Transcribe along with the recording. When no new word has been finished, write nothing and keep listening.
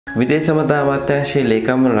විදේශ සම්බන්ධ අමාත්‍යාංශයේ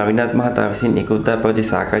ලේකම් රවිනාත් මහතා විසින් ඉකුත්තා පැවති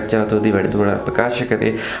සාකච්ඡාවතදී වැඩිදුර ප්‍රකාශ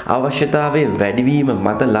කරේ අවශ්‍යතාවයේ වැඩිවීම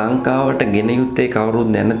මත ලංකාවට ගෙන යුත්තේ කවුරුත්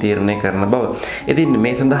නැන්න තීරණය කරන බව. ඉතින්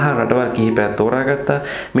මේ සඳහා රටවල් කිහිපයක් තෝරාගත්තා.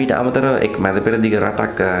 මීට අමතරව එක් මැද පෙරදිග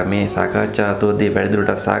රටක් මේ සාකච්ඡාවතදී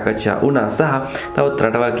වැඩිදුරටත් සාකච්ඡා වුණා සහ තවත්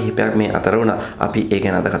රටවල් කිහිපයක් මේ අතර වුණා. අපි ඒ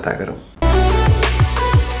ගැන අද කතා කරමු.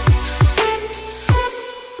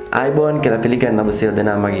 අයිබෝන් කියලා පිළිගන්න ඔබ සියලු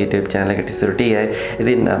දෙනා මගේ YouTube channel එකට ඉස්සරට ගියයි.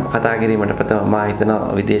 ඉතින් කතා කිරීමට ප්‍රථම මා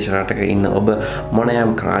හිතනවා විදේශ රටක ඉන්න ඔබ මොන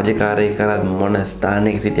යම් රාජකාරී කරත් මොන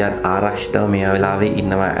ස්ථානයක සිටියත් ආරක්ෂිතව මේ වෙලාවේ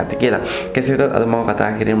ඉන්නවා ඇති කියලා. කෙසේ වෙතත් අද මම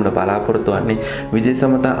කතා කිරීමට බලාපොරොත්තු වෙන්නේ විදේශ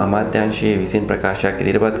සම්බන්ධ අමාත්‍යාංශයේ විසින් ප්‍රකාශයක්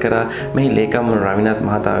ඉදිරිපත් කරා. මෙහි ලේකම් රවිනාත්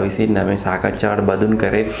මහතා විසින් මේ සාකච්ඡාවට බඳුන්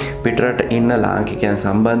කරේ පිටරට ඉන්න ලාංකිකයන්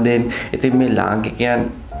සම්බන්ධයෙන්. ඉතින් මේ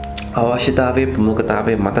ලාංකිකයන් අවශ්‍යතාවයේ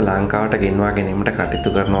ප්‍රමුඛතාවයේ මත ලංකාවට ගෙන්වා ගැනීමට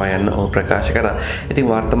කටයුතු කරනවා යන්න ඔහු ප්‍රකාශ කරා. ඉතින්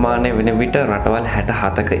වර්තමානයේ වෙන විට රටවල්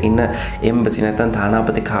 67ක ඉන්න එම්බසි නැත්නම්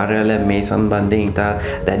තානාපති කාර්යාලය මේ සම්බන්ධයෙන් ඉතා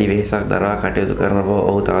දැඩි වෙහෙසක් දරා කටයුතු කරන බව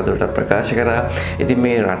ඔහු තවදුරටත් ප්‍රකාශ කරා. ඉතින්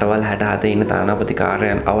මේ රටවල් 67 ඉන්න තානාපති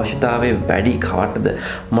කාර්යාලයන් අවශ්‍යතාවයේ වැඩි කවටද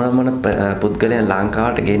මොන පුද්ගලයන්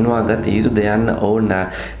ලංකාවට ගෙන්වා ගත යුතුද යන්න ඔවුන්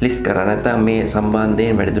ලිස්ට් කරා. නැත්නම් මේ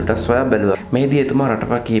සම්බන්ධයෙන් වැඩිදුරටත් සොයා බැලුවා. මෙහිදී එතුමා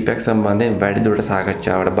රටවල් කිහිපයක් සම්බන්ධයෙන් වැඩිදුරට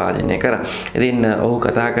සාකච්ඡාවට බාධා කරා. ඉතින් ඔහු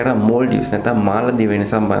කතා කරා මෝල්ඩිව්ස් නැත්නම් මාලදිවයින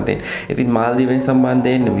සම්බන්ධයෙන්. ඉතින් මාලදිවයින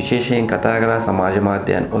සම්බන්ධයෙන් විශේෂයෙන් කතා කරා සමාජ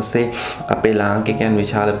මාධ්‍යයන් ඔස්සේ අපේ ලාංකිකයන්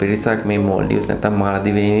විශාල පිරිසක් මේ මෝල්ඩිව්ස් නැත්නම්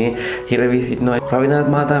මාලදිවයිනේ හිරවී සිටිනවා. රවිනාත්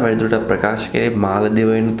මහතා වැඩිදුරටත් ප්‍රකාශ කරේ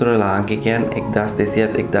මාලදිවයින තුර ලාංකිකයන්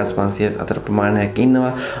 1200ත් 1500ත් අතර ප්‍රමාණයක්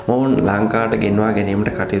ඉන්නවා. මොවුන් ලංකාවට ගෙන්වා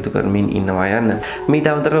ගැනීමට කටයුතු කරමින් ඉන්නවා යන්න. මීට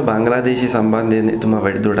අමතරව බංග්ලාදේශය සම්බන්ධයෙන් එතුමා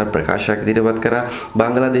වැඩිදුරටත් ප්‍රකාශයක් ඉදිරිපත් කරා.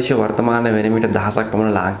 බංග්ලාදේශය වර්තමාන වෙන විට දහසක්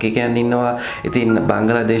පමණ ලාංකික ඉන්නවා. ඉතින්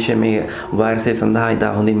බංග්ලාදේශයේ මේ වෛරසය සඳහා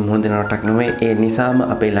ඉතා හොඳින් මුහුණ දෙන රටක් නෙවෙයි. ඒ නිසාම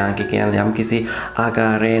අපේ ලාංකිකයන් යම්කිසි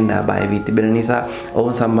ආකාරයෙන් බය වී තිබෙන නිසා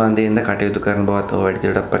ඔවුන් සම්බන්ධයෙන්ද කටයුතු කරන බවත් ඔහු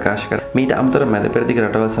වැඩිදුරටත් ප්‍රකාශ කරා. මීට අමතරව මැද පෙරදිග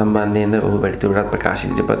රටවල් සම්බන්ධයෙන්ද ඔහු වැඩිදුරටත් ප්‍රකාශ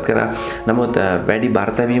ඉදිරිපත් කරා. නමුත් වැඩි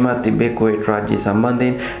බරතැවීමක් තිබේ කුවේට් රාජ්‍යය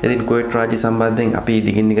සම්බන්ධයෙන්. ඉතින් කුවේට් රාජ්‍ය සම්බන්ධයෙන් අපි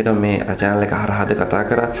දිගින් දිගට මේ channel එක හරහාද කතා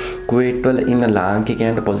කරා. කුවේට් වල ඉන්න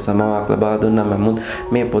ලාංකිකයන්ට පොදු සමාවක් ලබා දුන්නා. නමුත්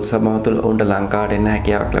මේ පොදු සමාව තුළ ඔවුන්ට ලංකාවට එන්න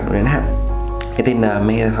හැකියාවක් ලැබුණේ නැහැ. ඉතින්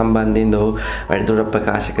මේ සම්බන්ධයෙන් ඔහු වැඩිදුරටත්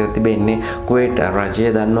ප්‍රකාශ කර තිබෙන්නේ කුවේට්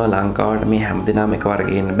රජය දන්නවා ලංකාවට මේ හැමදෙනාම එකවර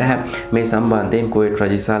ගේන්න බෑ. මේ සම්බන්ධයෙන් කුවේට්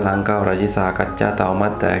රජය සහ ලංකාව රජය සාකච්ඡා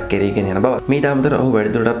තවමත් කෙරීගෙන යන බව. මීට අමතරව ඔහු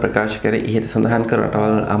වැඩිදුරටත් ප්‍රකාශ කරේ ඉහත සඳහන් කර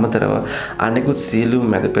රටවල් අමතරව අනෙකුත් සියලු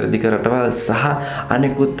මැද පෙරදිග රටවල් සහ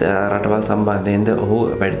අනෙකුත් රටවල් සම්බන්ධයෙන්ද ඔහු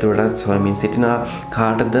වැඩිදුරටත් සොයමින් සිටිනවා.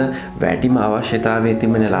 කාටද වැඩිම අවශ්‍යතාවය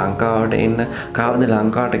තිබෙන ලංකාවට එන්න, කාවද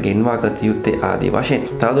ලංකාවට ගෙන්වා ගත යුත්තේ ආදී වශයෙන්.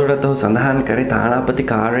 තවදුරටත් ඔහු සඳහන් කරේ තානාපති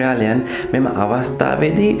කාර්යාලයන් මෙම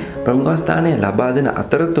අවස්ථාවේදී ප්‍රමුඛ ස්ථානය ලබා දෙන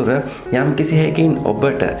අතරතුර යම් කිසි හේකින්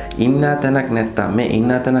ඔබට ඉන්න තැනක් නැත්නම් මේ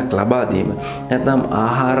ඉන්න තැනක් ලබා දීම නැත්නම්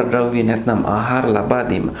ආහාර ද්‍රව්‍ය නැත්නම් ආහාර ලබා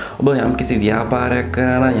දීම ඔබ යම් කිසි ව්‍යාපාරයක්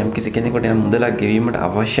කරනවා නම් යම් කිසි කෙනෙකුට යම් මුදලක් ගෙවීමට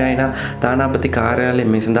අවශ්‍යයි නම් තානාපති කාර්යාලය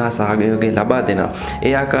මේ සඳහා සහයෝගය ලබා දෙනවා.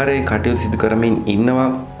 ඒ ආකාරයෙන් කටයුතු සිදු කරමින්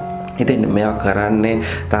ඉන්නවා. ඉතින් මෙයා කරන්නේ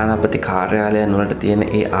තානාපති කාර්යාලයන් වලට තියෙන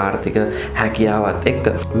ඒ ආර්ථික හැකියාවත් එක්ක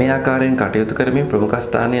මේ ආකාරයෙන් කටයුතු කරමින් ප්‍රමුඛ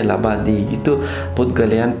ස්ථානය ලබා දී යුතු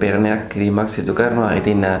පුද්ගලයන් පෙරණයක් කිරීමක් සිදු කරනවා.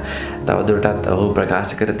 ඉතින් තවදුරටත් ඔහු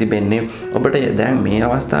ප්‍රකාශ කර තිබෙන්නේ ඔබට දැන් මේ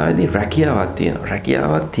අවස්ථාවේදී රැකියාවක් තියෙනවා.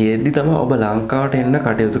 රැකියාවක් තියෙද්දි තමයි ඔබ ලංකාවට එන්න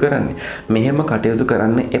කටයුතු කරන්නේ. මෙහෙම කටයුතු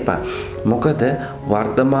කරන්න එපා. මොකද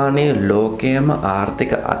වර්තමානයේ ලෝකයේම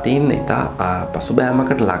ආර්ථික අතින් ඉතා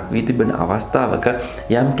පසුබෑමකට ලක් වී තිබෙන අවස්ථාවක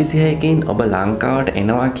යම්කිසි හේකින් ඔබ ලංකාවට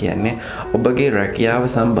එනවා කියන්නේ ඔබගේ රැකියාව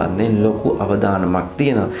සම්බන්ධයෙන් ලොකු අවදානමක්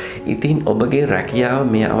තියෙනවා. ඉතින් ඔබගේ රැකියාව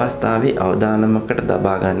මේ අවස්ථාවේ අවදානමකට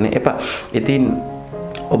දබා ගන්න එපා. ඉතින්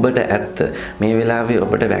ඔබට ඇත්ත මේ වෙලාවේ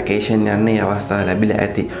ඔබට වැකේෂන් යන්නේ අවස්ථාව ලැබිලා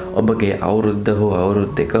ඇති. ඔබගේ අවුරුද්ද හෝ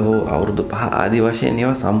අවුරුදු දෙක හෝ අවුරුදු පහ ආදී වශයෙන්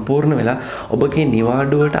ඒවා සම්පූර්ණ වෙලා ඔබගේ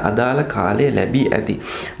නිවාඩුවට අදාළ කාලය ලැබී ඇති.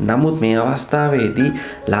 නමුත් මේ අවස්ථාවේදී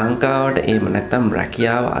ලංකාවට එීම නැත්නම්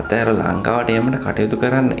රැකියාව අතහැර ලංකාවට එීමට කටයුතු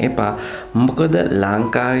කරන්න එපා. මොකද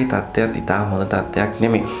ලංකාවේ තත්ත්වයක් ඉතා හොඳ තත්ත්වයක්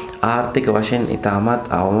නෙමෙයි. ආර්ථික වශයෙන් ඉතාමත්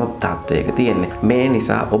අවම තත්ත්වයක තියෙන්නේ. මේ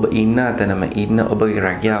නිසා ඔබ ඉන්න තැනම ඉන්න ඔබගේ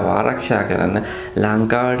රැකියාව ආරක්ෂා කරන්න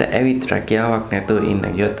ලංකාවට ඇවිත් රැකියාවක් නැතුව ඉන්න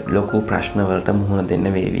ගියොත් ලොකු ප්‍රශ්න වලට මුහුණ දෙන්න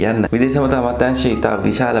වේවි යන්න. විදේශ සම්බන්ධ අමාත්‍යාංශය ඉතා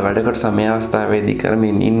විශාල වැඩකට සමය අවස්ථාවේදී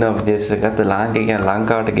කරමින් ඉන්න විදේශගත ලාංකිකයන්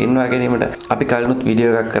ලංකාවට ගෙන්වා ගැනීමට අපි කලිනුත්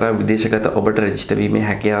වීඩියෝ එකක් කරා විදේශගත ඔබට රෙජිස්ටර් වීමේ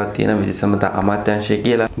හැකියාවක් තියෙන විදේශ සම්බන්ධ අමාත්‍යාංශය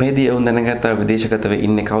කියලා. මෙහිදී ඔවුන් දැනගත්තා විදේශගතව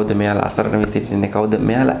ඉන්නේ කවුද, මෙයාලා අසරණ වෙ සිටින්නේ කවුද,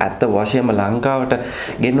 මෙයාලා ඇත්ත වශයෙන්ම ලංකාවට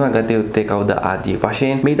ගෙන්වා ගත යුත්තේ කවුද ආදී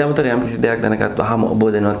වශයෙන්. මීට අමතරව යම් කිසි දෙයක් දැනගත්තාම ඔබ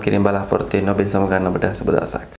දැනුවත් කිරීම බලාපොරොත්තු වෙන ඔබේ සමගන්න ඔබට සුබ දවසක්.